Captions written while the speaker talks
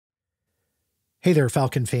Hey there,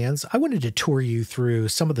 Falcon fans. I wanted to tour you through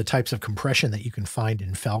some of the types of compression that you can find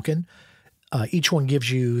in Falcon. Each one gives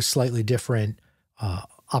you slightly different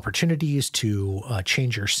opportunities to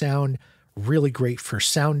change your sound. Really great for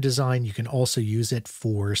sound design. You can also use it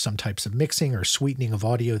for some types of mixing or sweetening of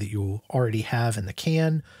audio that you already have in the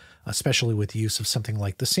can, especially with the use of something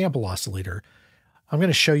like the sample oscillator. I'm going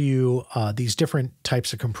to show you these different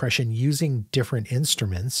types of compression using different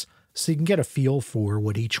instruments so you can get a feel for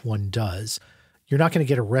what each one does. You're not going to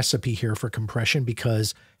get a recipe here for compression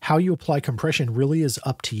because how you apply compression really is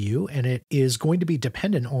up to you, and it is going to be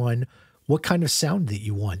dependent on what kind of sound that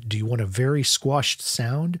you want. Do you want a very squashed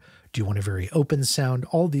sound? Do you want a very open sound?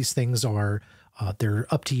 All these things are, they're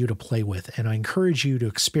up to you to play with, and I encourage you to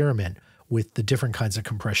experiment with the different kinds of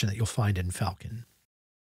compression that you'll find in Falcon.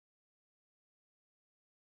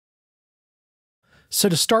 So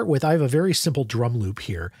to start with, I have a very simple drum loop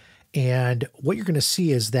here. And what you're going to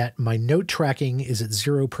see is that my note tracking is at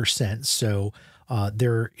 0%. So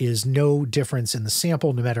there is no difference in the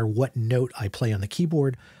sample, no matter what note I play on the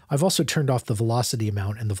keyboard. I've also turned off the velocity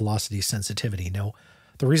amount and the velocity sensitivity. Now,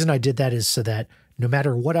 the reason I did that is so that no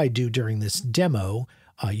matter what I do during this demo,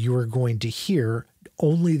 you are going to hear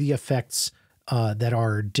only the effects that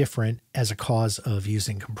are different as a cause of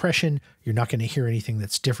using compression. You're not going to hear anything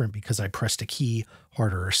that's different because I pressed a key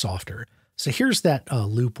harder or softer. So here's that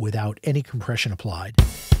loop without any compression applied.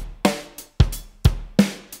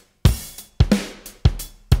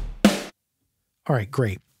 All right,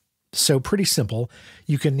 great. So pretty simple.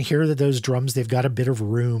 You can hear that those drums, they've got a bit of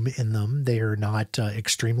room in them. They are not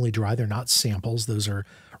extremely dry. They're not samples. Those are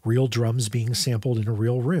real drums being sampled in a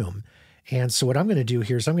real room. And so what I'm going to do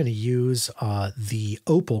here is I'm going to use the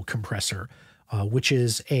OPAL compressor, which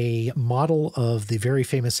is a model of the very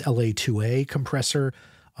famous LA2A compressor,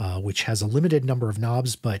 which has a limited number of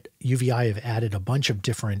knobs, but UVI have added a bunch of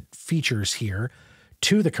different features here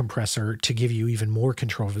to the compressor to give you even more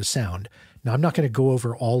control of the sound. Now, I'm not going to go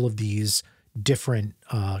over all of these different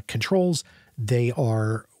controls. They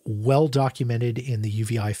are well documented in the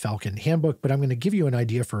UVI Falcon handbook, but I'm going to give you an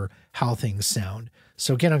idea for how things sound.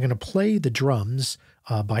 So again, I'm going to play the drums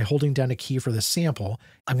by holding down a key for the sample.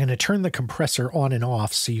 I'm going to turn the compressor on and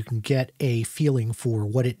off so you can get a feeling for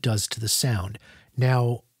what it does to the sound.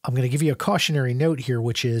 Now, I'm going to give you a cautionary note here,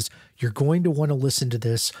 which is you're going to want to listen to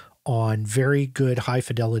this on very good high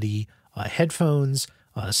fidelity headphones,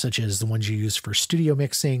 such as the ones you use for studio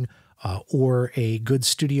mixing, or a good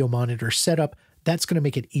studio monitor setup. That's going to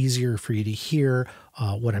make it easier for you to hear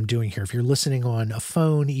what I'm doing here. If you're listening on a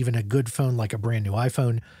phone, even a good phone like a brand new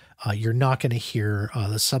iPhone, you're not going to hear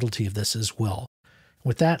the subtlety of this as well.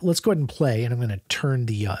 With that, let's go ahead and play, and I'm going to turn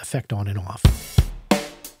the effect on and off.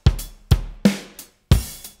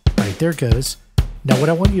 All right, there it goes. Now what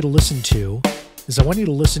I want you to listen to is I want you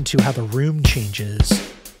to listen to how the room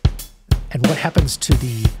changes and what happens to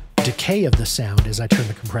the decay of the sound as I turn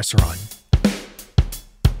the compressor on.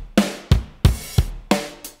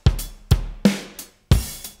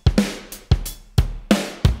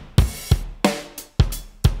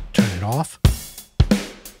 Turn it off.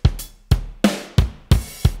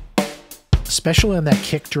 Especially on that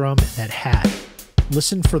kick drum and that hat,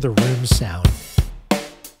 listen for the room sound.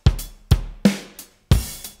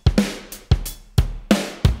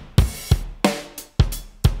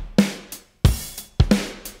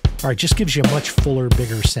 All right, just gives you a much fuller,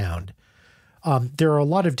 bigger sound. There are a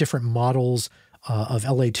lot of different models of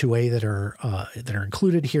LA2A that are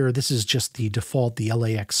included here. This is just the default, the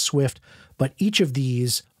LAX Swift, but each of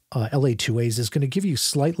these LA2As is going to give you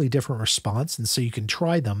slightly different response, and so you can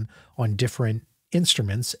try them on different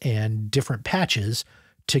instruments and different patches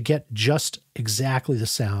to get just exactly the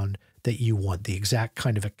sound that you want, the exact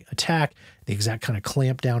kind of attack, the exact kind of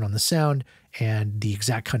clamp down on the sound, and the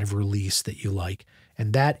exact kind of release that you like.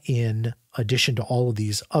 And that, in addition to all of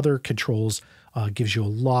these other controls, gives you a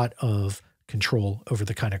lot of control over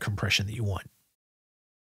the kind of compression that you want.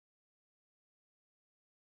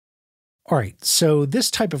 All right, so this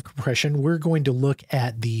type of compression, we're going to look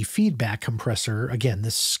at the Feedback Compressor. Again,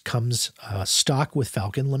 this comes stock with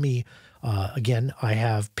Falcon. Let me, again, I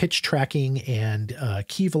have pitch tracking and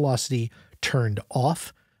key velocity turned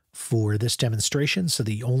off for this demonstration so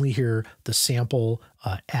that you only hear the sample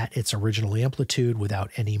at its original amplitude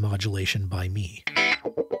without any modulation by me.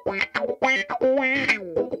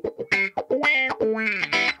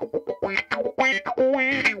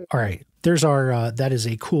 All right, there's our, that is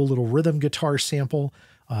a cool little rhythm guitar sample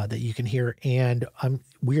that you can hear, and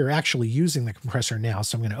we are actually using the compressor now,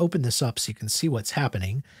 so I'm going to open this up so you can see what's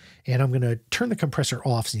happening, and I'm going to turn the compressor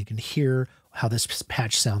off so you can hear how this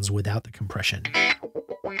patch sounds without the compression.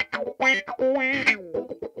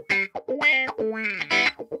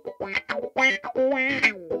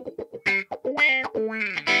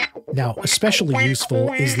 Now, especially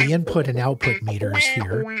useful is the input and output meters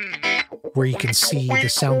here, where you can see the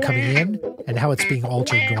sound coming in and how it's being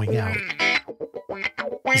altered going out.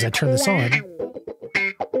 As I turn this on,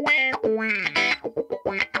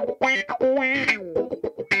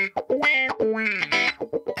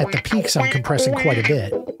 at the peaks, I'm compressing quite a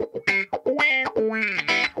bit.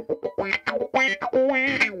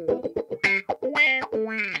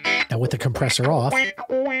 Now with the compressor off,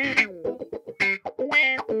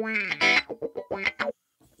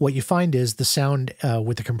 what you find is the sound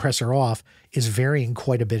with the compressor off is varying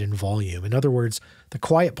quite a bit in volume. In other words, the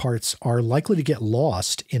quiet parts are likely to get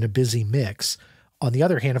lost in a busy mix. On the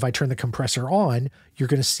other hand, if I turn the compressor on, you're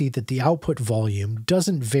going to see that the output volume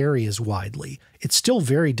doesn't vary as widely. It's still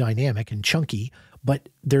very dynamic and chunky, but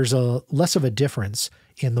there's a less of a difference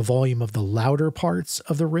in the volume of the louder parts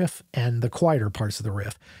of the riff and the quieter parts of the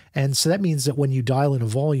riff. And so that means that when you dial in a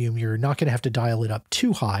volume, you're not going to have to dial it up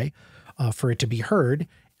too high for it to be heard.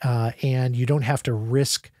 And you don't have to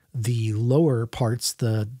risk the lower parts,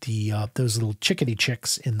 those little chickadee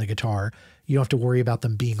chicks in the guitar. You don't have to worry about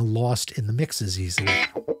them being lost in the mixes easily.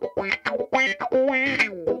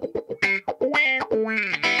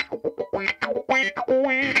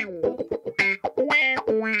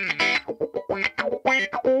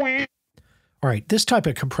 All right, this type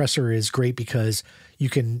of compressor is great because you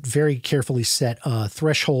can very carefully set a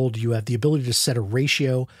threshold. You have the ability to set a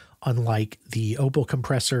ratio, unlike the OPAL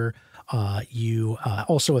compressor. You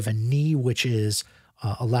also have a knee, which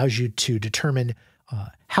allows you to determine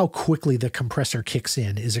how quickly the compressor kicks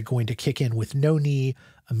in. Is it going to kick in with no knee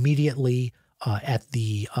immediately at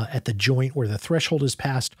the joint where the threshold is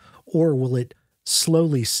passed, or will it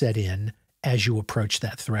slowly set in as you approach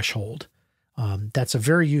that threshold? That's a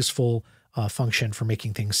very useful function for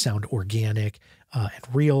making things sound organic and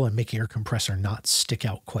real, and making your compressor not stick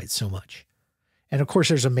out quite so much. And of course,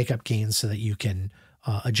 there's a makeup gain so that you can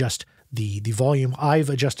adjust the volume. I've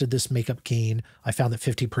adjusted this makeup gain. I found that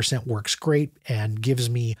 50% works great and gives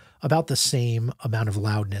me about the same amount of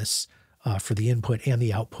loudness for the input and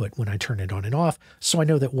the output when I turn it on and off. So I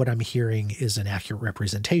know that what I'm hearing is an accurate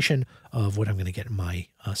representation of what I'm going to get in my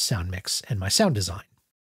sound mix and my sound design.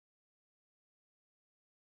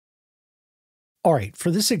 All right, for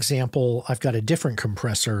this example, I've got a different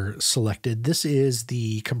compressor selected. This is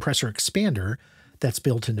the Compressor Expander that's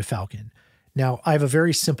built into Falcon. Now, I have a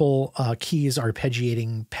very simple keys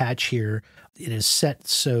arpeggiating patch here. It is set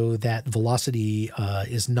so that velocity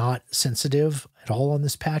is not sensitive at all on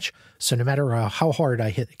this patch. So no matter how hard I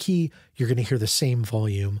hit the key, you're going to hear the same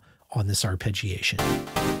volume on this arpeggiation.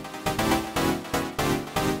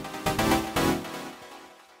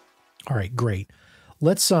 All right, great.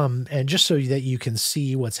 Let's, and just so that you can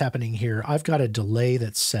see what's happening here, I've got a delay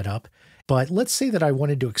that's set up, but let's say that I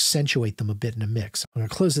wanted to accentuate them a bit in a mix. I'm going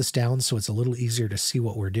to close this down so it's a little easier to see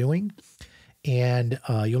what we're doing. And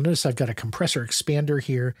you'll notice I've got a compressor expander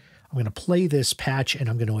here. I'm going to play this patch and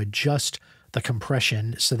I'm going to adjust the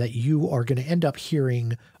compression so that you are going to end up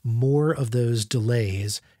hearing more of those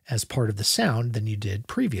delays as part of the sound than you did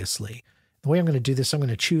previously. The way I'm going to do this, I'm going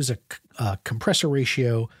to choose a compressor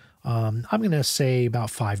ratio. I'm going to say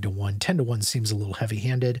about 5 to 1. 10 to 1 seems a little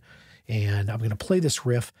heavy-handed. And I'm going to play this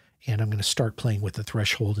riff, and I'm going to start playing with the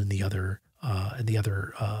threshold and the other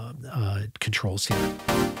controls here.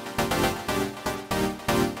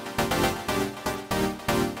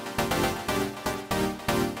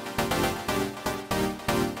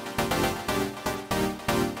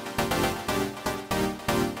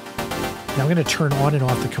 Now I'm going to turn on and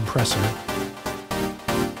off the compressor.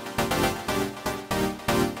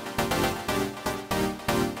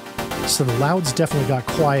 So the louds definitely got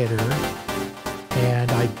quieter,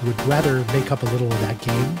 and I would rather make up a little of that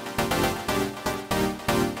gain.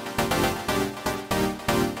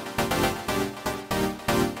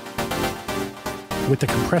 With the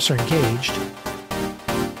compressor engaged,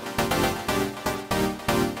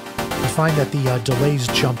 you find that the delays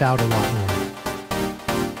jump out a lot more.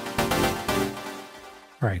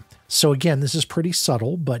 All right, so again, this is pretty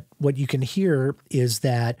subtle, but what you can hear is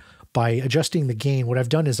that by adjusting the gain, what I've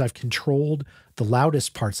done is I've controlled the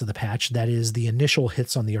loudest parts of the patch, that is the initial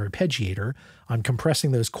hits on the arpeggiator. I'm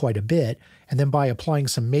compressing those quite a bit, and then by applying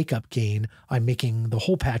some makeup gain, I'm making the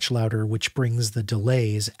whole patch louder, which brings the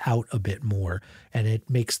delays out a bit more, and it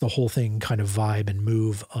makes the whole thing kind of vibe and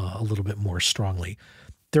move a little bit more strongly.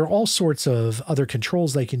 There are all sorts of other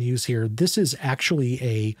controls they can use here. This is actually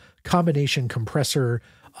a combination compressor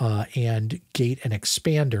and gate and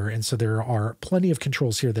expander. And so there are plenty of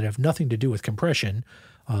controls here that have nothing to do with compression,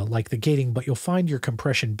 like the gating, but you'll find your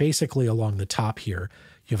compression basically along the top here.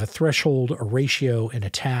 You have a threshold, a ratio, an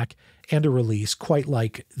attack, and a release, quite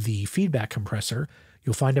like the feedback compressor.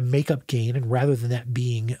 You'll find a makeup gain, and rather than that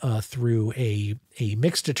being through a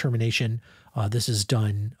mix determination, this is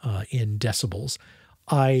done in decibels.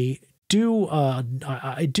 I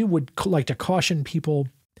would like to caution people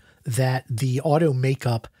that the auto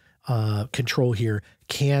makeup control here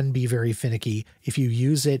can be very finicky. If you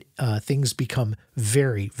use it, things become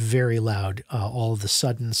very, very loud all of a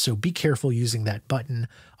sudden. So be careful using that button.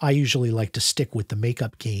 I usually like to stick with the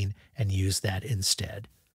makeup gain and use that instead.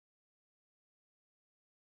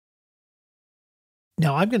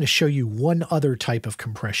 Now I'm going to show you one other type of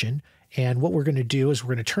compression. And what we're going to do is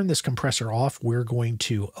we're going to turn this compressor off. We're going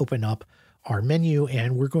to open up our menu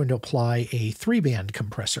and we're going to apply a 3-band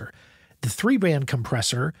compressor. The 3-band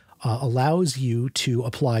compressor allows you to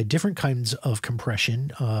apply different kinds of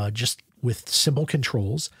compression just with simple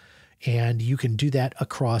controls. And you can do that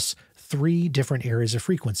across 3 different areas of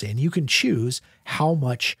frequency. And you can choose how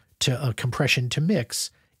much compression to mix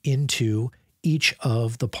into each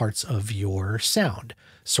of the parts of your sound.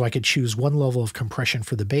 So I could choose one level of compression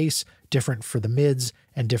for the bass, different for the mids,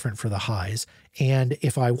 and different for the highs. And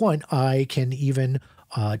if I want, I can even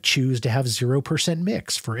choose to have 0%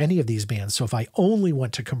 mix for any of these bands. So if I only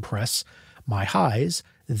want to compress my highs,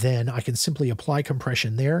 then I can simply apply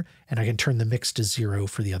compression there, and I can turn the mix to 0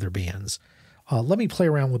 for the other bands. Let me play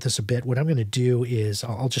around with this a bit. What I'm going to do is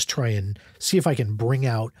I'll just try and see if I can bring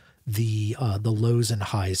out the lows and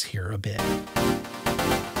highs here a bit.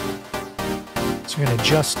 So I'm going to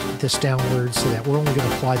adjust this downward so that we're only going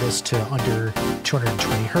to apply this to under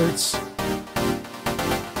 220 hertz.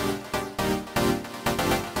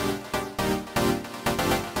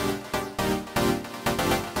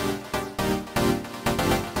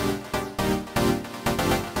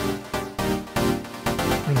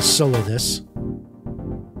 I'm going to solo this.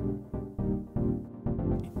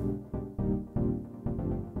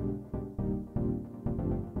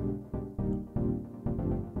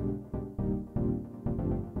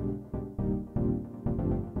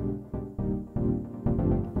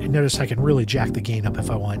 And notice I can really jack the gain up if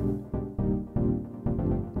I want.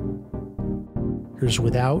 Here's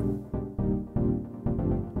without.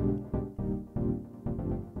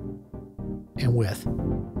 And with.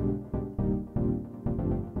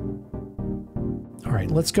 All right,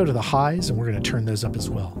 let's go to the highs, and we're going to turn those up as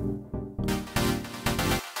well.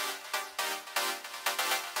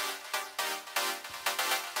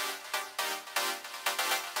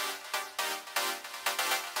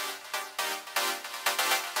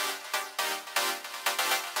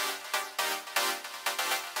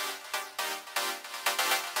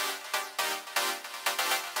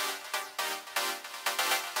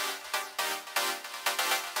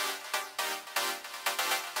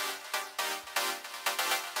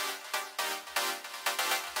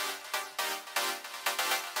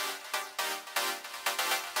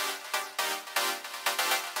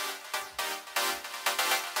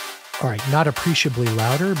 All right, not appreciably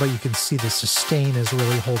louder, but you can see the sustain is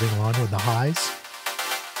really holding on with the highs.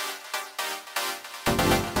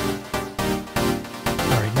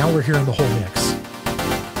 All right, now we're hearing the whole mix.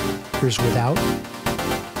 Here's without,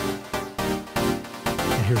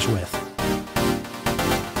 and here's with.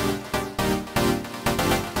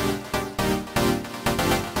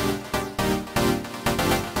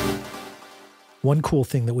 One cool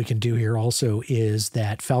thing that we can do here also is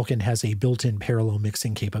that Falcon has a built-in parallel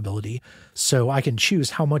mixing capability. So I can choose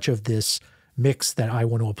how much of this mix that I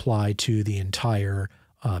want to apply to the entire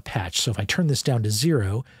patch. So if I turn this down to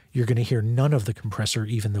 0, you're going to hear none of the compressor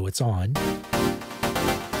even though it's on.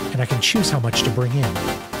 And I can choose how much to bring in.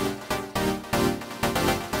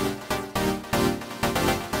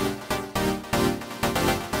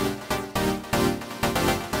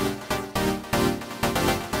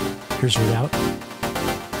 Here's without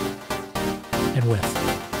and with.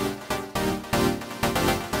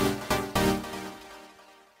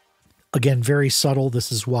 Again, very subtle.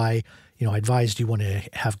 This is why, I advised you want to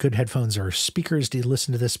have good headphones or speakers to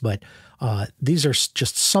listen to this, but these are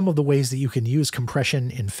just some of the ways that you can use compression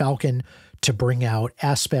in Falcon to bring out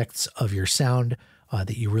aspects of your sound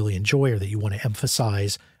that you really enjoy or that you want to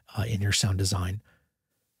emphasize in your sound design.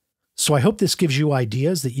 So I hope this gives you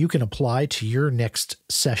ideas that you can apply to your next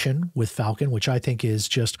session with Falcon, which I think is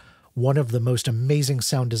just one of the most amazing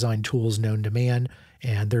sound design tools known to man,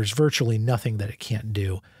 and there's virtually nothing that it can't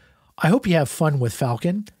do. I hope you have fun with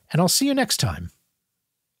Falcon, and I'll see you next time.